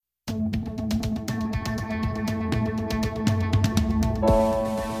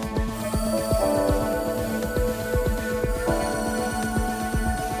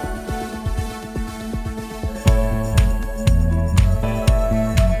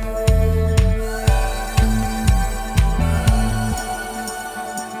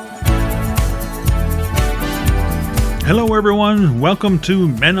Hello everyone, welcome to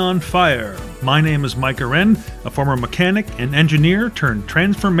Men on Fire. My name is Mike Aren, a former mechanic and engineer turned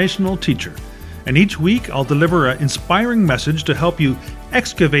transformational teacher. And each week I'll deliver an inspiring message to help you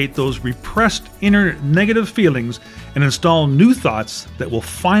excavate those repressed inner negative feelings and install new thoughts that will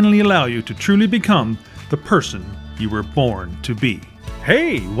finally allow you to truly become the person you were born to be.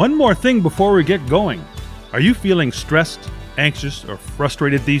 Hey, one more thing before we get going. Are you feeling stressed, anxious, or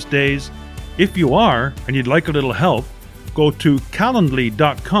frustrated these days? If you are, and you'd like a little help, go to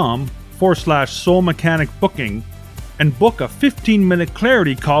calendly.com/soul mechanic booking and book a 15-minute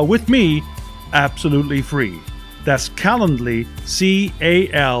clarity call with me absolutely free. That's Calendly,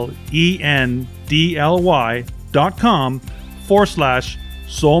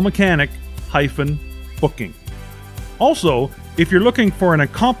 CALENDLY.com/soul mechanic -booking. Also, if you're looking for an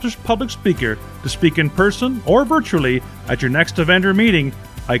accomplished public speaker to speak in person or virtually at your next event or meeting,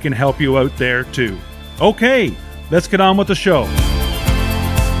 I can help you out there too. Okay, let's get on with the show.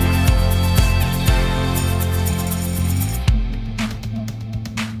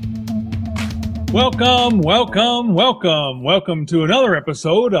 Welcome to another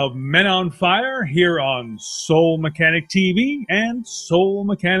episode of Men on Fire here on Soul Mechanic TV and Soul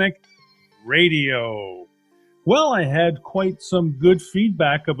Mechanic Radio. Well, I had quite some good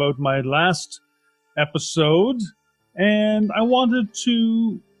feedback about my last episode, and I wanted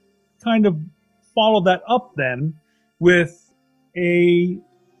to kind of follow that up then with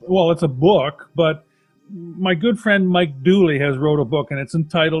it's a book, but my good friend Mike Dooley has wrote a book, and it's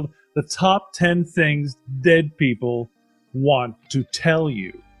entitled The Top 10 Things Dead People Want to Tell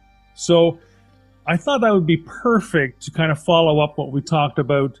You. So I thought that would be perfect to kind of follow up what we talked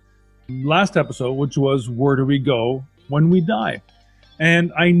about last episode, which was where do we go when we die?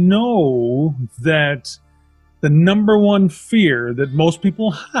 And I know that the number one fear that most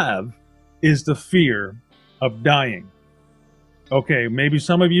people have is the fear of dying. Okay, maybe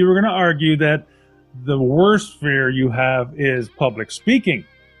some of you are going to argue that the worst fear you have is public speaking,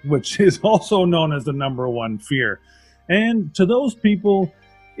 which is also known as the number one fear. And to those people,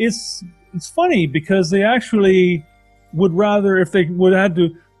 it's funny because they actually would rather, if they would have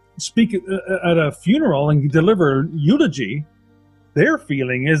to speak at a funeral and deliver eulogy, their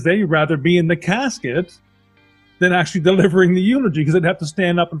feeling is they'd rather be in the casket than actually delivering the eulogy, because they'd have to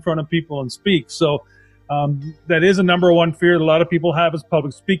stand up in front of people and speak. So that is a number one fear that a lot of people have, is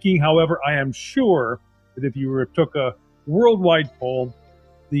public speaking. However, I am sure that if you took a worldwide poll,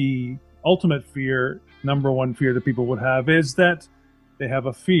 the ultimate fear, number one fear that people would have, is that they have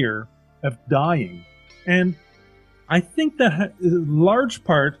a fear of dying. And I think that large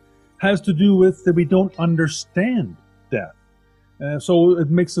part has to do with that we don't understand death. So it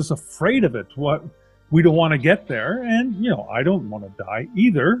makes us afraid of it. We don't want to get there, and I don't want to die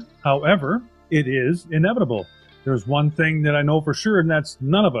either. However, it is inevitable. There's one thing that I know for sure, and that's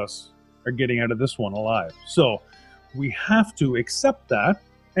none of us are getting out of this one alive. So we have to accept that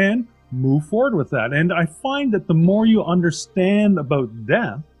and move forward with that. And I find that the more you understand about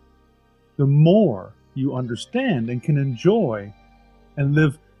death, the more you understand and can enjoy and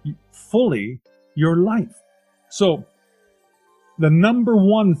live fully your life. So the number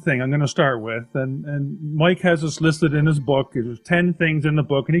one thing I'm going to start with, and Mike has this listed in his book. There's 10 things in the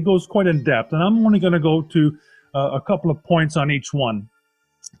book, and he goes quite in depth. And I'm only going to go to a couple of points on each one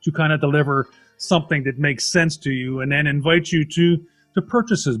to kind of deliver something that makes sense to you, and then invite you to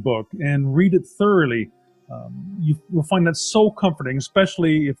purchase his book and read it thoroughly. You will find that so comforting,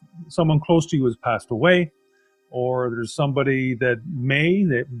 especially if someone close to you has passed away, or there's somebody that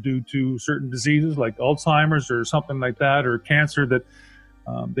due to certain diseases like Alzheimer's or something like that, or cancer, that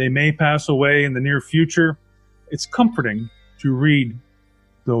they may pass away in the near future. It's comforting to read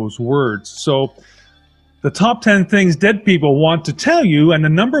those words. So the top 10 things dead people want to tell you, and the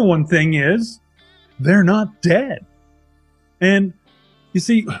number one thing is they're not dead. And you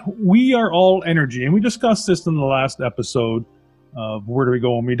see, we are all energy, and we discussed this in the last episode of Where Do We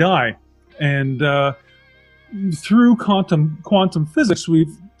Go When We Die? And through quantum physics,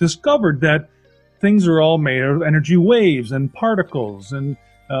 we've discovered that things are all made of energy waves and particles, and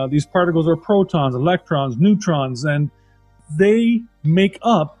these particles are protons, electrons, neutrons, and they make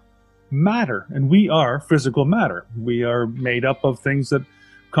up matter, and we are physical matter. We are made up of things that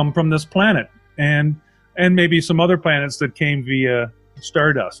come from this planet, and maybe some other planets that came via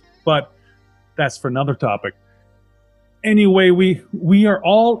stardust, but that's for another topic. Anyway, we are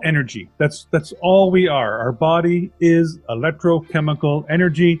all energy. That's all we are. Our body is electrochemical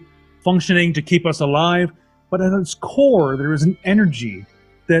energy functioning to keep us alive, but at its core there is an energy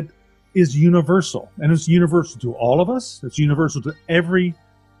that is universal, and it's universal to all of us. It's universal to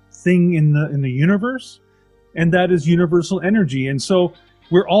everything in the universe, and that is universal energy. And so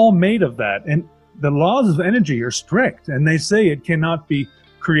we're all made of that. And the laws of energy are strict, and they say it cannot be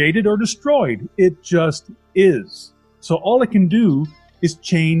created or destroyed. It just is. So all it can do is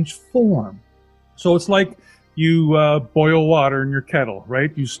change form. So it's like you boil water in your kettle,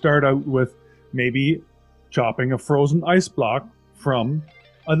 right? You start out with maybe chopping a frozen ice block from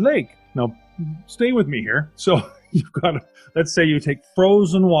a lake. Now, stay with me here. So you've got, let's say you take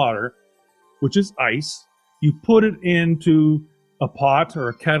frozen water, which is ice, you put it into a pot or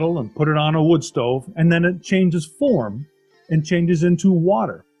a kettle and put it on a wood stove, and then it changes form and changes into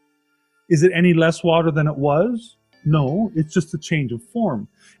water. Is it any less water than it was? No, it's just a change of form.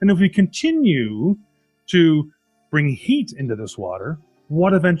 And if we continue to bring heat into this water,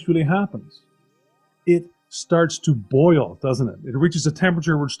 what eventually happens? It starts to boil, doesn't it? It reaches a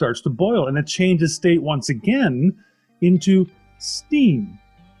temperature where it starts to boil, and it changes state once again into steam.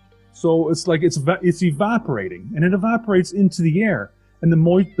 So it's like it's evaporating, and it evaporates into the air, and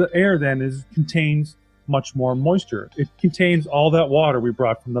the air then contains much more moisture. It contains all that water we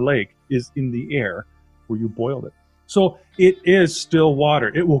brought from the lake is in the air where you boiled it. So it is still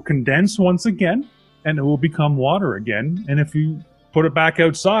water. It will condense once again, and it will become water again. And if you put it back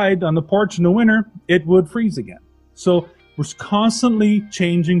outside on the porch in the winter, it would freeze again. So we're constantly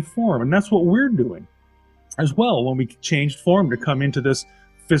changing form, and that's what we're doing as well when we changed form to come into this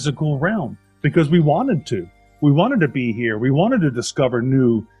physical realm, because we wanted to. We wanted to be here. We wanted to discover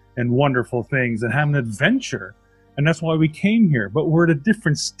new and wonderful things and have an adventure. And that's why we came here. But we're at a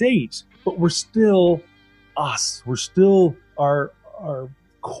different state, but we're still us. We're still our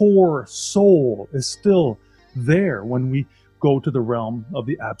core soul is still there when we go to the realm of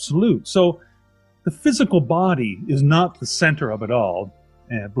the absolute. So the physical body is not the center of it all,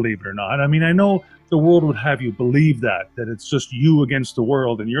 believe it or not. I mean, I know the world would have you believe that it's just you against the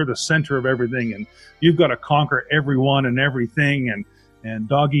world and you're the center of everything and you've got to conquer everyone and everything and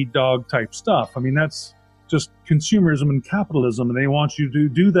dog eat dog type stuff. I mean, that's just consumerism and capitalism, and they want you to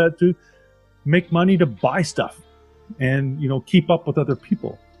do that to make money to buy stuff and, you know, keep up with other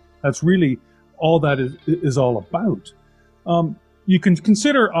people. That's really all that is all about. You can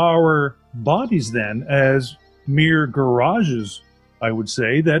consider our bodies then as mere garages, I would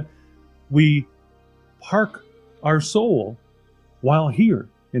say, that we park our soul while here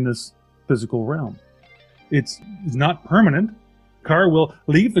in this physical realm. It's not permanent. Car will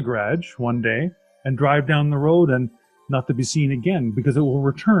leave the garage one day and drive down the road and not to be seen again, because it will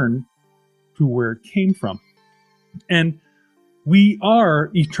return to where it came from. And we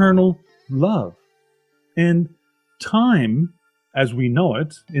are eternal love. And time, as we know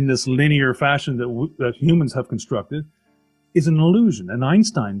it, in this linear fashion that humans have constructed, is an illusion. And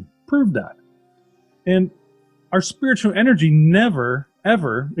Einstein proved that. And our spiritual energy never,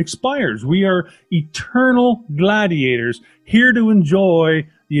 ever expires. We are eternal gladiators here to enjoy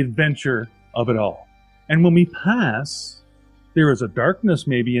the adventure of it all. And when we pass, there is a darkness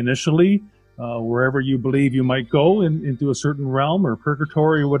maybe initially, wherever you believe you might go into a certain realm or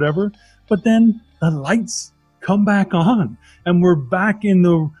purgatory or whatever, but then the lights come back on and we're back in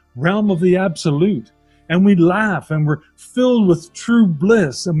the realm of the absolute, and we laugh and we're filled with true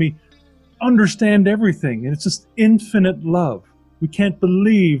bliss and we understand everything, and it's just infinite love. We can't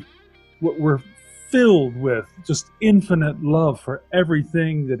believe what we're filled with, just infinite love for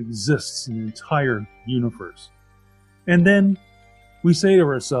everything that exists in the entire universe. And then we say to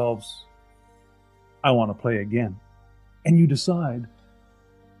ourselves, I want to play again. And you decide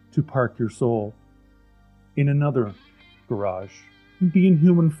to park your soul in another garage and be in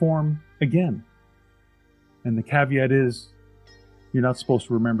human form again. And the caveat is, you're not supposed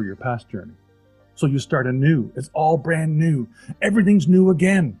to remember your past journey. So you start anew. It's all brand new. Everything's new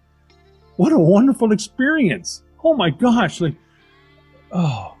again. What a wonderful experience. Oh my gosh.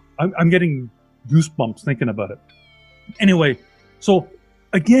 I'm getting goosebumps thinking about it. Anyway, so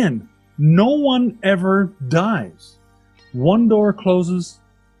again, no one ever dies. One door closes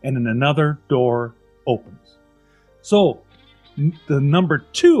and then another door opens. So the number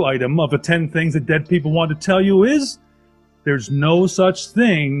 2 item of the 10 things that dead people want to tell you is, there's no such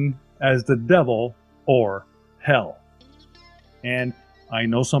thing as the devil or hell. And I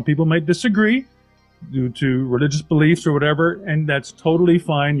know some people might disagree due to religious beliefs or whatever, and that's totally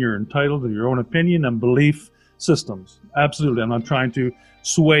fine. You're entitled to your own opinion and belief systems. Absolutely. I'm not trying to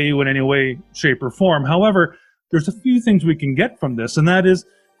sway you in any way, shape, or form. However, there's a few things we can get from this, and that is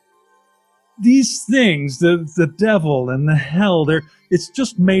these things, the devil and the hell, it's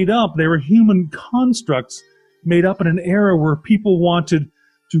just made up. They were human constructs made up in an era where people wanted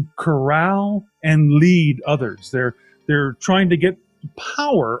to corral and lead others. They're trying to get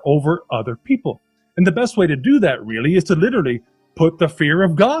power over other people. And the best way to do that really is to literally put the fear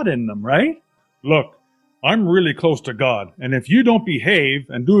of God in them, right? Look, I'm really close to God, and if you don't behave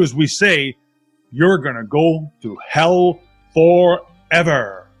and do as we say, you're going to go to hell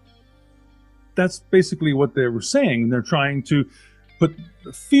forever. That's basically what they were saying. They're trying to put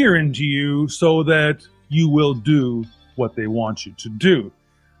fear into you so that you will do what they want you to do.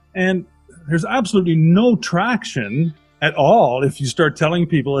 And there's absolutely no traction at all if you start telling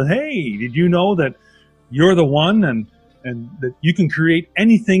people, hey, did you know that you're the one and that you can create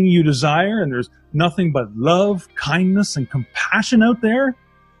anything you desire and there's nothing but love, kindness, and compassion out there?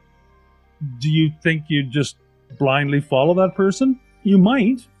 Do you think you'd just blindly follow that person? You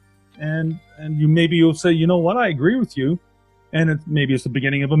might. And you'll say, you know what, I agree with you. And maybe it's the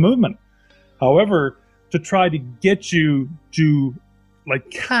beginning of a movement. However, to try to get you to, like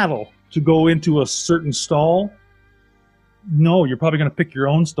cattle, to go into a certain stall, no, you're probably going to pick your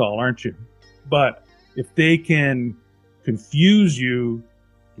own stall, aren't you? But if they can confuse you,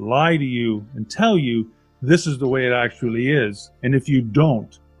 lie to you, and tell you this is the way it actually is, and if you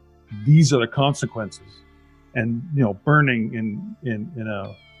don't, these are the consequences, and burning in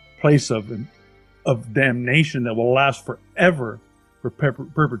a place of damnation that will last forever, for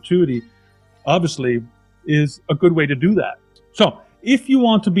perpetuity, obviously is a good way to do that. So if you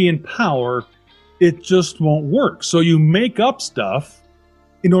want to be in power, it just won't work. So you make up stuff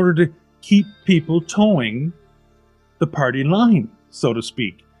in order to keep people towing the party line, so to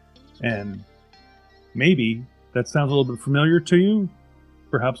speak. And maybe that sounds a little bit familiar to you,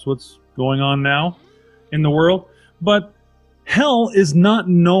 perhaps what's going on now in the world. But hell is not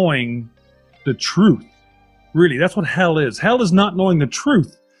knowing the truth. Really, that's what hell is. Hell is not knowing the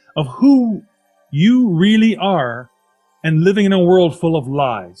truth of who you really are and living in a world full of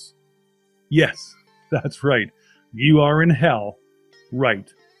lies. Yes, that's right. You are in hell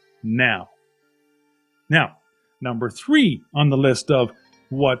right now. Now, number 3 on the list of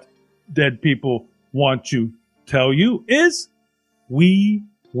what dead people want to tell you is we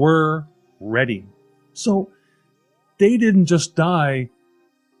were ready. So they didn't just die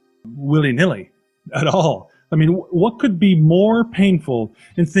willy-nilly at all. I mean, what could be more painful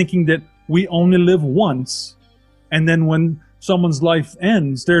in thinking that we only live once, and then when someone's life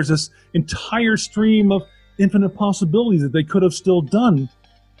ends, there's this entire stream of infinite possibilities that they could have still done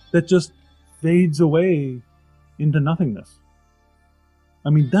that just fades away into nothingness. I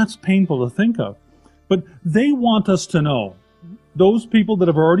mean, that's painful to think of. But they want us to know, those people that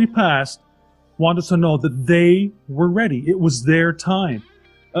have already passed want us to know that they were ready. It was their time.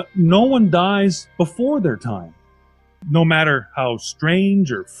 No one dies before their time, no matter how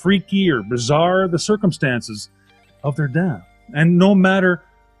strange or freaky or bizarre the circumstances of their death, and no matter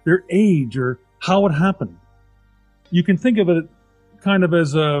their age or how it happened. You can think of it kind of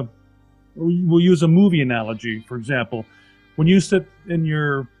as we'll use a movie analogy, for example. When you sit in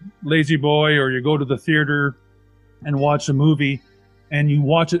your lazy boy or you go to the theater and watch a movie and you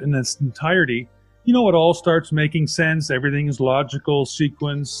watch it in its entirety, it all starts making sense. Everything is logical,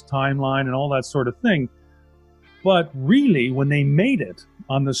 sequence, timeline, and all that sort of thing. But really, when they made it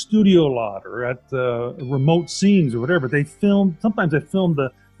on the studio lot or at the remote scenes or whatever, sometimes they film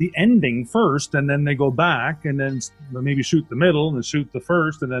the ending first, and then they go back and then maybe shoot the middle and then shoot the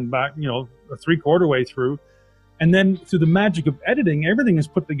first and then back, a 3/4 way through. And then through the magic of editing, everything is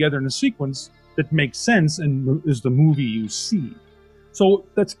put together in a sequence that makes sense and is the movie you see. So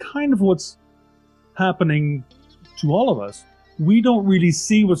that's kind of what's happening to all of us. We don't really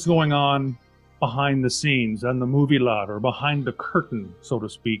see what's going on behind the scenes on the movie lot or behind the curtain, so to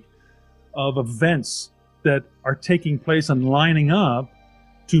speak, of events that are taking place and lining up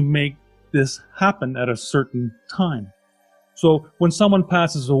to make this happen at a certain time. So when someone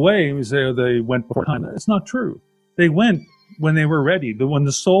passes away, we say, oh, they went before time. It's not true. They went when they were ready. When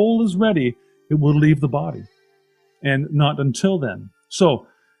the soul is ready, it will leave the body, and not until then. So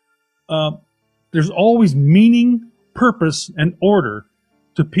there's always meaning, purpose, and order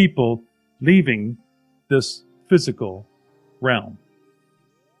to people leaving this physical realm.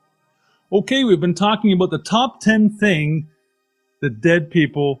 Okay, we've been talking about the top 10 things that dead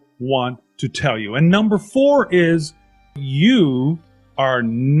people want to tell you. And number 4 is you are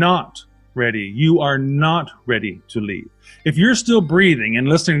not ready. You are not ready to leave. If you're still breathing and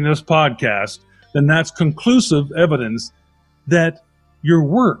listening to this podcast, then that's conclusive evidence that your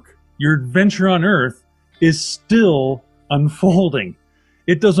work, your adventure on Earth, is still unfolding.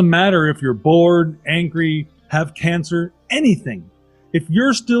 It doesn't matter if you're bored, angry, have cancer, anything. If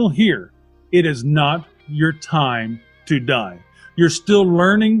you're still here, it is not your time to die. You're still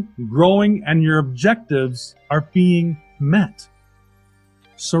learning, growing, and your objectives are being met.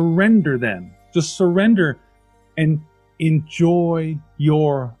 Surrender then Just surrender and enjoy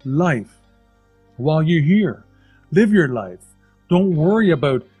your life while you're here. Live your life. Don't worry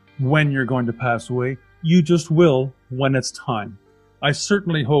about when you're going to pass away. You just will when it's time. I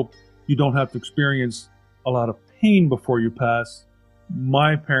certainly hope you don't have to experience a lot of pain before you pass.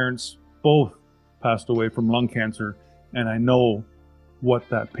 My parents both passed away from lung cancer, and I know what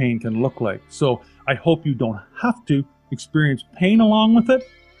that pain can look like. So I hope you don't have to experience pain along with it,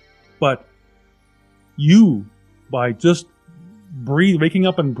 but you, by just waking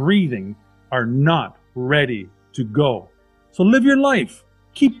up and breathing, are not ready to go. So live your life.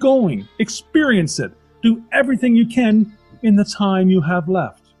 Keep going. Experience it. Do everything you can in the time you have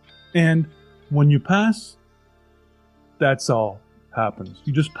left. And when you pass, that's all happens.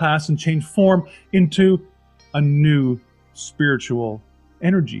 You just pass and change form into a new spiritual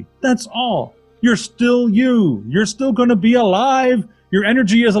energy. That's all. You're still you. You're still going to be alive. Your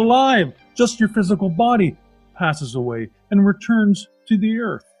energy is alive. Just your physical body passes away and returns to the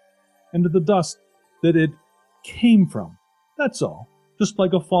earth and to the dust that it came from. That's all. Just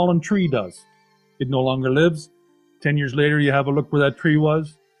like a fallen tree does. It no longer lives. 10 years later, you have a look where that tree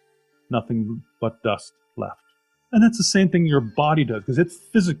was. Nothing but dust left. And that's the same thing your body does, because it's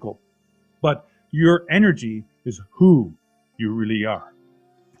physical. But your energy is who you really are.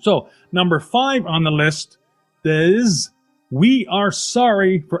 So, number 5 on the list is, we are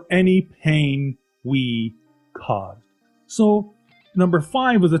sorry for any pain we caused. So, number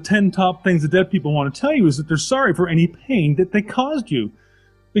 5 of the 10 top things that dead people want to tell you is that they're sorry for any pain that they caused you.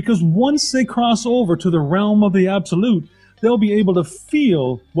 Because once they cross over to the realm of the absolute, they'll be able to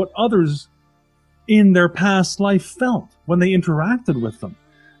feel what others in their past life felt when they interacted with them.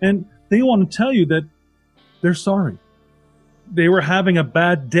 And they want to tell you that they're sorry. They were having a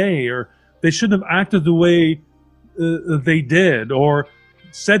bad day, or they shouldn't have acted the way they did, or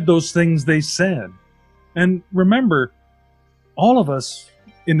said those things they said. And remember, all of us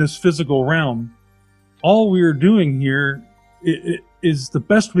in this physical realm, all we are doing here is the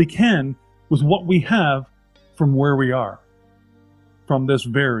best we can with what we have from where we are, from this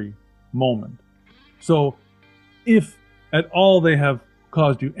very moment. So if at all they have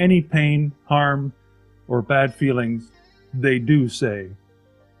caused you any pain, harm, or bad feelings, they do say,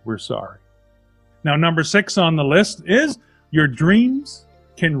 we're sorry. Now, number 6 on the list is, your dreams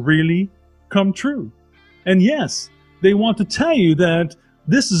can really come true. And yes, they want to tell you that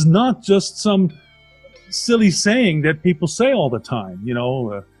this is not just some silly saying that people say all the time. You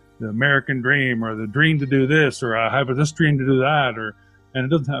know, the American dream, or the dream to do this, or I have this dream to do that, and it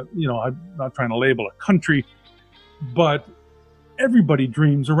doesn't have, you know, I'm not trying to label a country, but everybody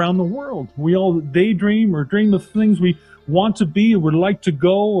dreams around the world. We all daydream or dream of things we want to be or would like to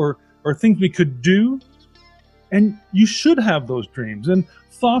go, or things we could do. And you should have those dreams. And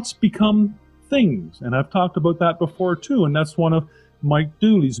thoughts become things. And I've talked about that before too. And that's one of Mike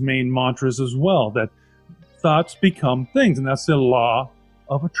Dooley's main mantras as well, that thoughts become things. And that's the law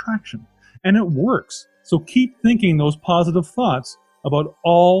of attraction. And it works. So keep thinking those positive thoughts about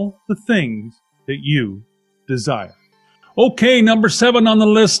all the things that you desire. Okay, number 7 on the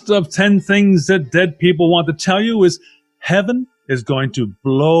list of 10 things that dead people want to tell you is, heaven is going to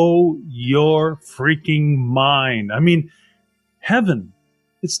blow your freaking mind. I mean, heaven,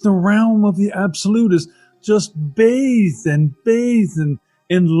 it's the realm of the absolute, is just bathed in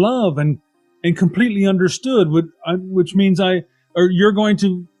love and completely understood, which means you're going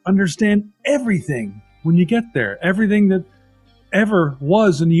to understand everything when you get there. Everything that ever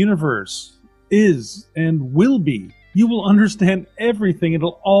was in the universe is and will be. You will understand everything.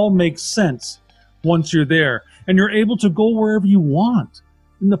 It'll all make sense once you're there. And you're able to go wherever you want.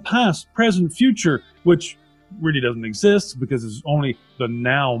 In the past, present, future, which really doesn't exist because it's only the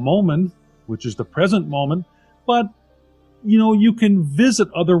now moment, which is the present moment. But, you know, you can visit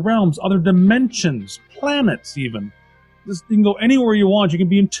other realms, other dimensions, planets even. You can go anywhere you want. You can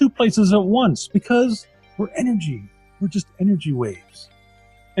be in 2 places at once because we're energy. We're just energy waves.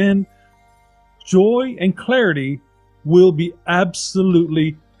 And joy and clarity will be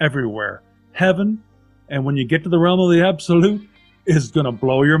absolutely everywhere. Heaven, and when you get to the realm of the absolute, is going to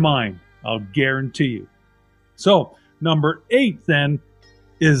blow your mind. I'll guarantee you. So, number 8 then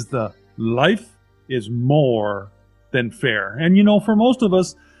is the life is more than fair. And you know, for most of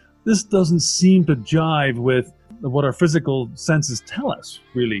us, this doesn't seem to jive with what our physical senses tell us,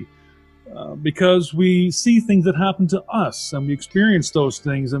 really. Because we see things that happen to us, and we experience those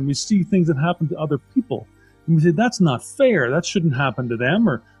things, and we see things that happen to other people. And we say, that's not fair. That shouldn't happen to them,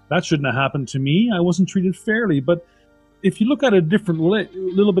 or that shouldn't have happened to me. I wasn't treated fairly. But if you look at it a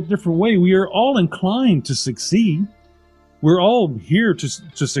little bit different way, we are all inclined to succeed. We're all here to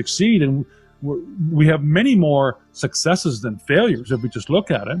succeed, and we have many more successes than failures if we just look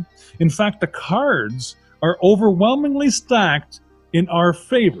at it. In fact, the cards are overwhelmingly stacked in our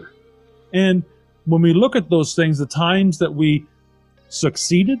favor. And when we look at those things, the times that we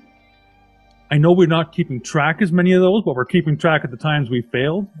succeeded, I know we're not keeping track as many of those, but we're keeping track of the times we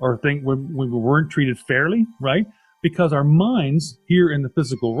failed or think when we weren't treated fairly, right? Because our minds here in the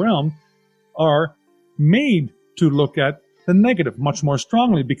physical realm are made to look at the negative much more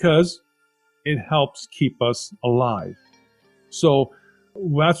strongly because it helps keep us alive. So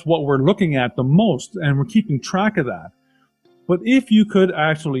that's what we're looking at the most, and we're keeping track of that. But if you could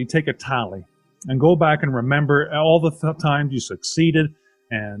actually take a tally and go back and remember all the times you succeeded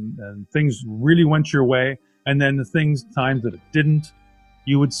and things really went your way, and then the times that it didn't,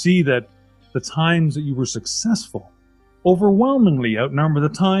 you would see that the times that you were successful overwhelmingly outnumber the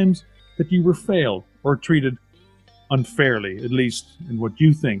times that you were failed or treated unfairly, at least in what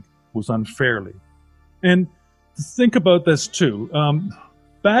you think was unfairly. And think about this too.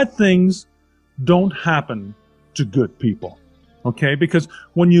 Bad things don't happen to good people, okay? Because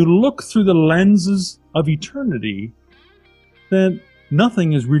when you look through the lenses of eternity, then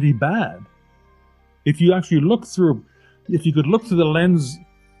nothing is really bad. If you could look through the lens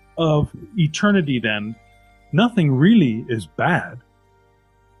of eternity, then nothing really is bad.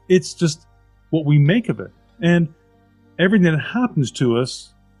 It's just what we make of it. And everything that happens to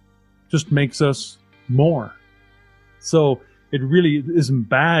us just makes us more. So it really isn't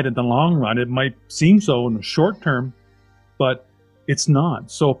bad in the long run. It might seem so in the short term, but it's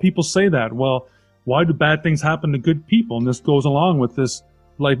not. So people say that, well, why do bad things happen to good people? And this goes along with this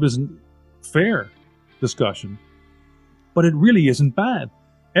life isn't fair discussion. But it really isn't bad.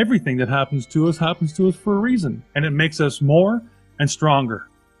 Everything that happens to us for a reason, and it makes us more and stronger.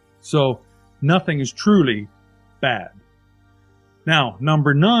 So nothing is truly bad. Now,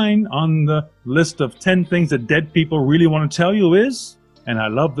 number 9 on the list of 10 things that dead people really want to tell you is, and I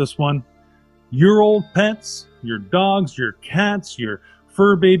love this one, your old pets, your dogs, your cats, your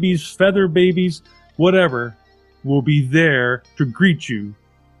fur babies, feather babies, whatever, will be there to greet you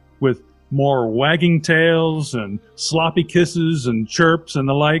with more wagging tails and sloppy kisses and chirps and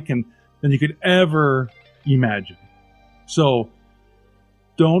the like than you could ever imagine. So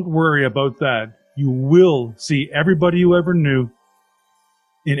don't worry about that. You will see everybody you ever knew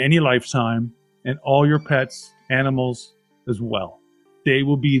in any lifetime, and all your pets, animals as well. They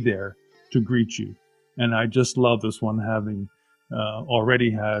will be there to greet you. And I just love this one, having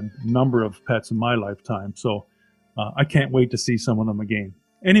already had a number of pets in my lifetime. So I can't wait to see some of them again.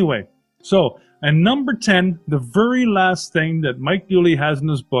 Anyway, so, and number 10, the very last thing that Mike Dooley has in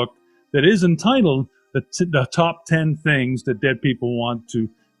his book that is entitled the top 10 things that dead people want to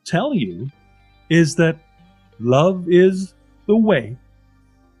tell you is that love is the way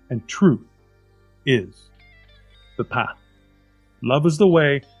and truth is the path. Love is the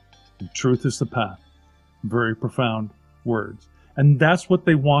way and truth is the path. Very profound words. And that's what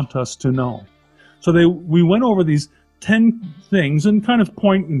they want us to know. So we went over these 10 things in kind of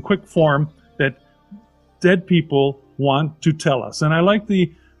point in quick form that dead people want to tell us. And I like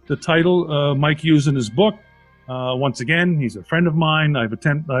the title Mike used in his book. Once again, he's a friend of mine. I've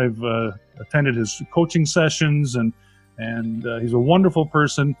attended his coaching sessions, and he's a wonderful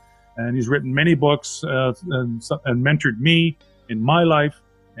person. And he's written many books and mentored me in my life.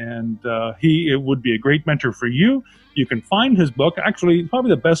 And it would be a great mentor for you. You can find his book. Actually,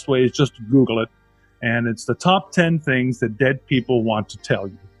 probably the best way is just to Google it. And it's the top 10 things that dead people want to tell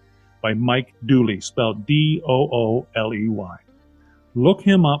you by Mike Dooley, spelled Dooley. Look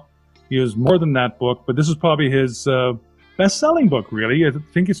him up. He has more than that book, but this is probably his best-selling book, really. I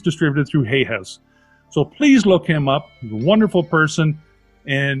think it's distributed through Hay House. So please look him up. He's a wonderful person.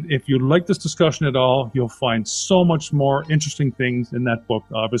 And if you like this discussion at all, you'll find so much more interesting things in that book.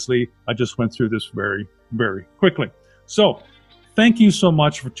 Obviously, I just went through this very, very quickly. So thank you so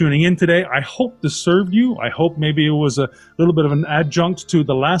much for tuning in today. I hope this served you. I hope maybe it was a little bit of an adjunct to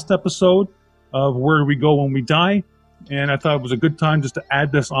the last episode of Where Do We Go When We Die? And I thought it was a good time just to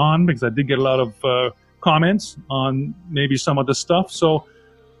add this on because I did get a lot of comments on maybe some of the stuff. So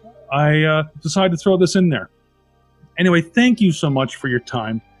I decided to throw this in there. Anyway, thank you so much for your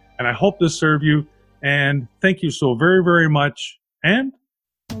time, and I hope this served you. And thank you so very, very much. And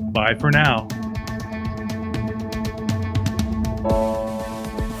bye for now.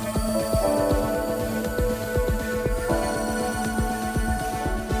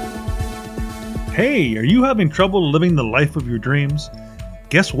 Hey, are you having trouble living the life of your dreams?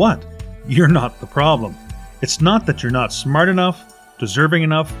 Guess what? You're not the problem. It's not that you're not smart enough, deserving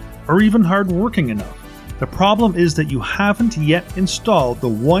enough, or even hardworking enough. The problem is that you haven't yet installed the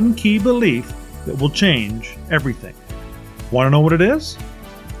one key belief that will change everything. Want to know what it is?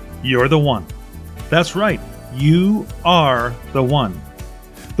 You're the one. That's right, you are the one.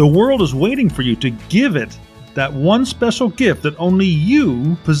 The world is waiting for you to give it that one special gift that only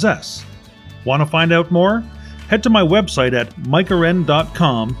you possess. Want to find out more? Head to my website at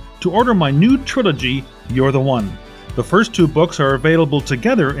micahwren.com to order my new trilogy, You're the One. The first 2 books are available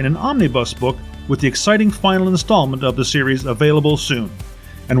together in an omnibus book with the exciting final installment of the series available soon.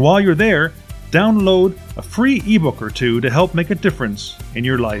 And while you're there, download a free ebook or 2 to help make a difference in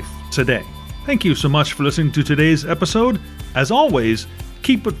your life today. Thank you so much for listening to today's episode. As always,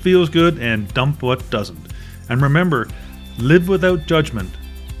 keep what feels good and dump what doesn't. And remember, live without judgment,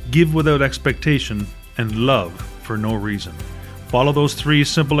 give without expectation, and love for no reason. Follow those 3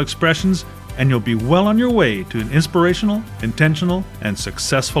 simple expressions, and you'll be well on your way to an inspirational, intentional, and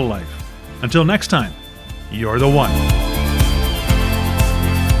successful life. Until next time, you're the one.